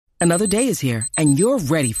Another day is here, and you're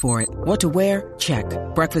ready for it. What to wear? Check.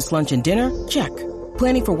 Breakfast, lunch, and dinner? Check.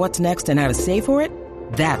 Planning for what's next and how to save for it?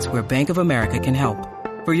 That's where Bank of America can help.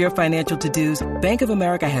 For your financial to-dos, Bank of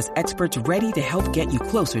America has experts ready to help get you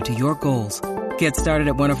closer to your goals. Get started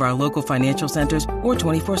at one of our local financial centers or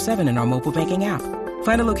 24/7 in our mobile banking app.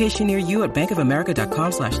 Find a location near you at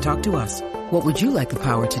bankofamerica.com/talktous. What would you like the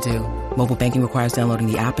power to do? Mobile banking requires downloading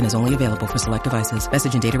the app and is only available for select devices.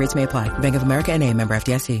 Message and data rates may apply. Bank of America N.A., member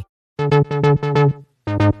FDIC.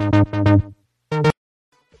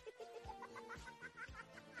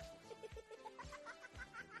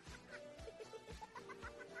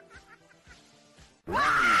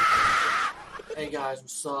 Hey guys,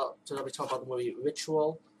 what's up? Today we talk about the movie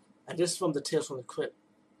Ritual, and this is from the Tales from the Crypt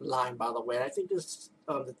line, by the way. And I think this is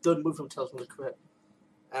the third movie from Tales from the Crypt,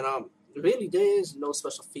 and really there is no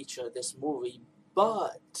special feature in this movie,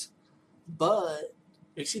 but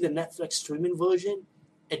you see the Netflix streaming version,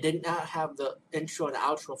 it did not have the intro and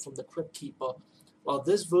outro from the Crypt Keeper. Well,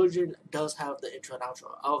 this version does have the intro and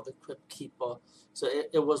outro of the Crypt Keeper, so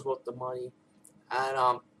it was worth the money.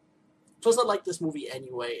 And plus, I like this movie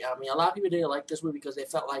anyway. I mean, a lot of people didn't like this movie because they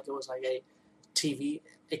felt like it was like a TV.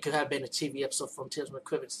 It could have been a TV episode from Tales from the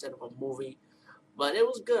Crypt instead of a movie, but it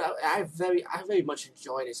was good. I very much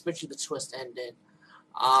enjoyed it, especially the twist ending.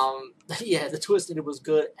 Yeah, the twist ending was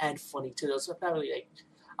good and funny too. There was apparently like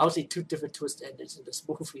I would say two different twist endings in this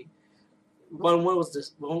movie. One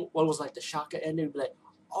was like the shocker ending, you'd be like,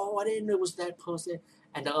 oh, I didn't know it was that person,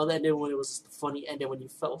 and the other ending when it was just the funny ending when you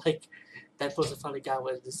felt like that person finally got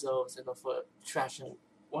what it deserves, you know, for trashing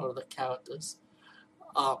one of the characters.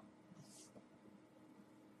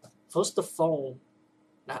 First the phone.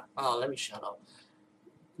 Let me shut up.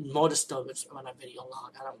 More disturbance when that video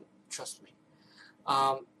long. I don't trust me.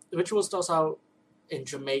 The Ritual starts out in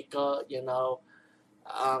Jamaica. You know,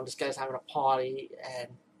 this guy's having a party,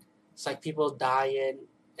 and it's like people dying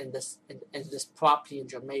in this property in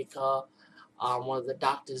Jamaica. One of the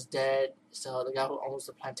doctors dead, so the guy who owns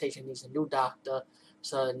the plantation needs a new doctor.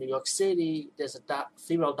 So in New York City, there's a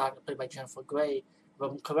female doctor played by Jennifer Grey. If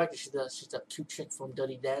I'm correct, she's a cute chick from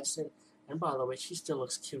Dirty Dancing. And by the way, she still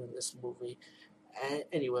looks cute in this movie. And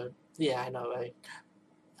anyway, yeah, I know, right?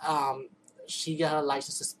 She got her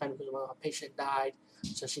license suspended because her patient died,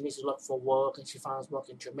 so she needs to look for work, and she finds work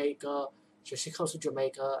in Jamaica. So she comes to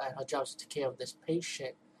Jamaica, and her job is to take care of this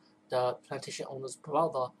patient, the plantation owner's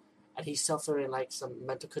brother. And he's suffering like some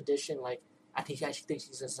mental condition, like I think he actually thinks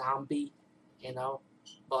he's a zombie, you know.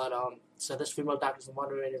 But so this female doctor's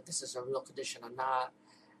wondering if this is a real condition or not.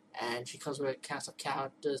 And she comes with a cast of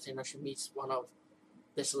characters. You know, she meets one of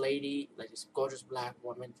this lady, like this gorgeous black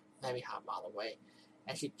woman, very hot by the way.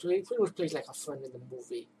 And she pretty much plays like a friend in the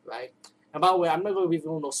movie, right? And by the way, I'm not going to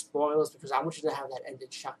reveal no spoilers because I want you to have that ending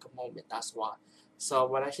shocker moment. That's why. So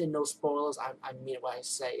when I say no spoilers, I mean what I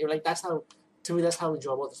say. Like that's how. To me, that's how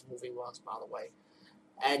enjoyable this movie was, by the way.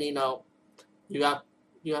 And you know, you got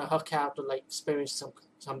her character like experiencing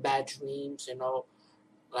some bad dreams, you know,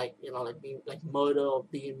 like being like murder or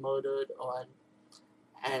being murdered,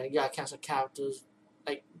 and you got cast of characters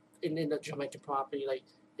like in the Jamaican property, like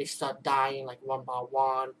they start dying like one by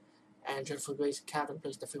one, and Jennifer Grey's character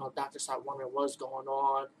plays the female doctor start wondering what's going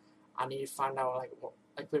on. I need to find out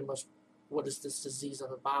like pretty much what is this disease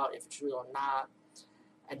about, if it's real or not,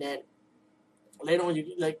 and then. Later on,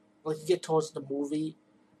 you you get towards the movie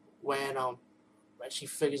when she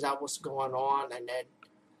figures out what's going on, and then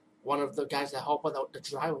one of the guys that help her, the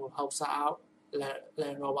driver who helps her out, let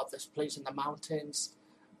her know about this place in the mountains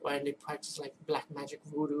when they practice like black magic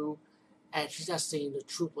voodoo, and she's not seeing the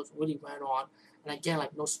truth what really went on. And again,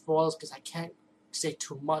 like no spoilers because I can't say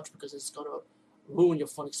too much because it's gonna ruin your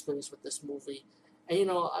fun experience with this movie. And you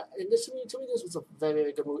know, and to me, this was a very,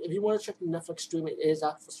 very good movie. If you want to check the Netflix stream, it is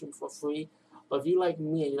out for stream for free. But if you like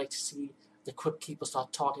me and you like to see the Crypt Keeper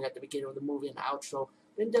start talking at the beginning of the movie and the outro,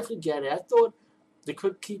 then definitely get it. I thought the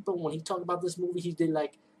Crypt Keeper, when he talked about this movie, he did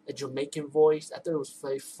like a Jamaican voice. I thought it was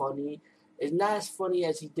very funny. It's not as funny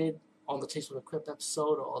as he did on the Tales from the Crypt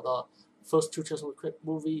episode or the first two Tales from the Crypt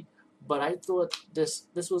movie, but I thought this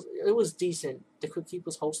was decent. The Crypt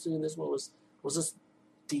Keeper's hosting in this one was just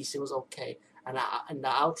decent. It was okay, and the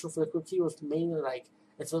outro for the Crypt Keeper was mainly like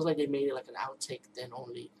it feels like they made it like an outtake then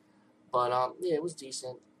only. But yeah, it was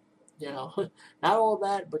decent. You know, not all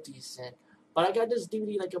that, but decent. But I got this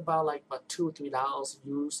DVD like about $2 or $3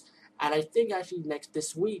 used, and I think actually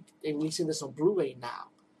this week they're releasing this on Blu-ray now.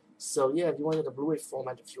 So yeah, if you want the Blu-ray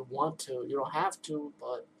format, if you want to, you don't have to,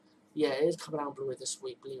 but yeah, it is coming out on Blu-ray this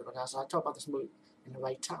week, believe it or not. So I talk about this movie in the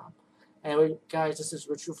right time. Anyway, guys, this is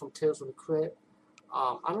Richard from Tales from the Crypt.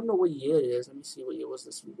 I don't know what year it is. Let me see what year was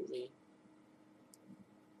this movie.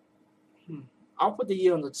 I'll put the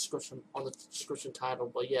year on the description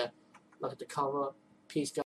title, but yeah, look at the cover. Peace, guys.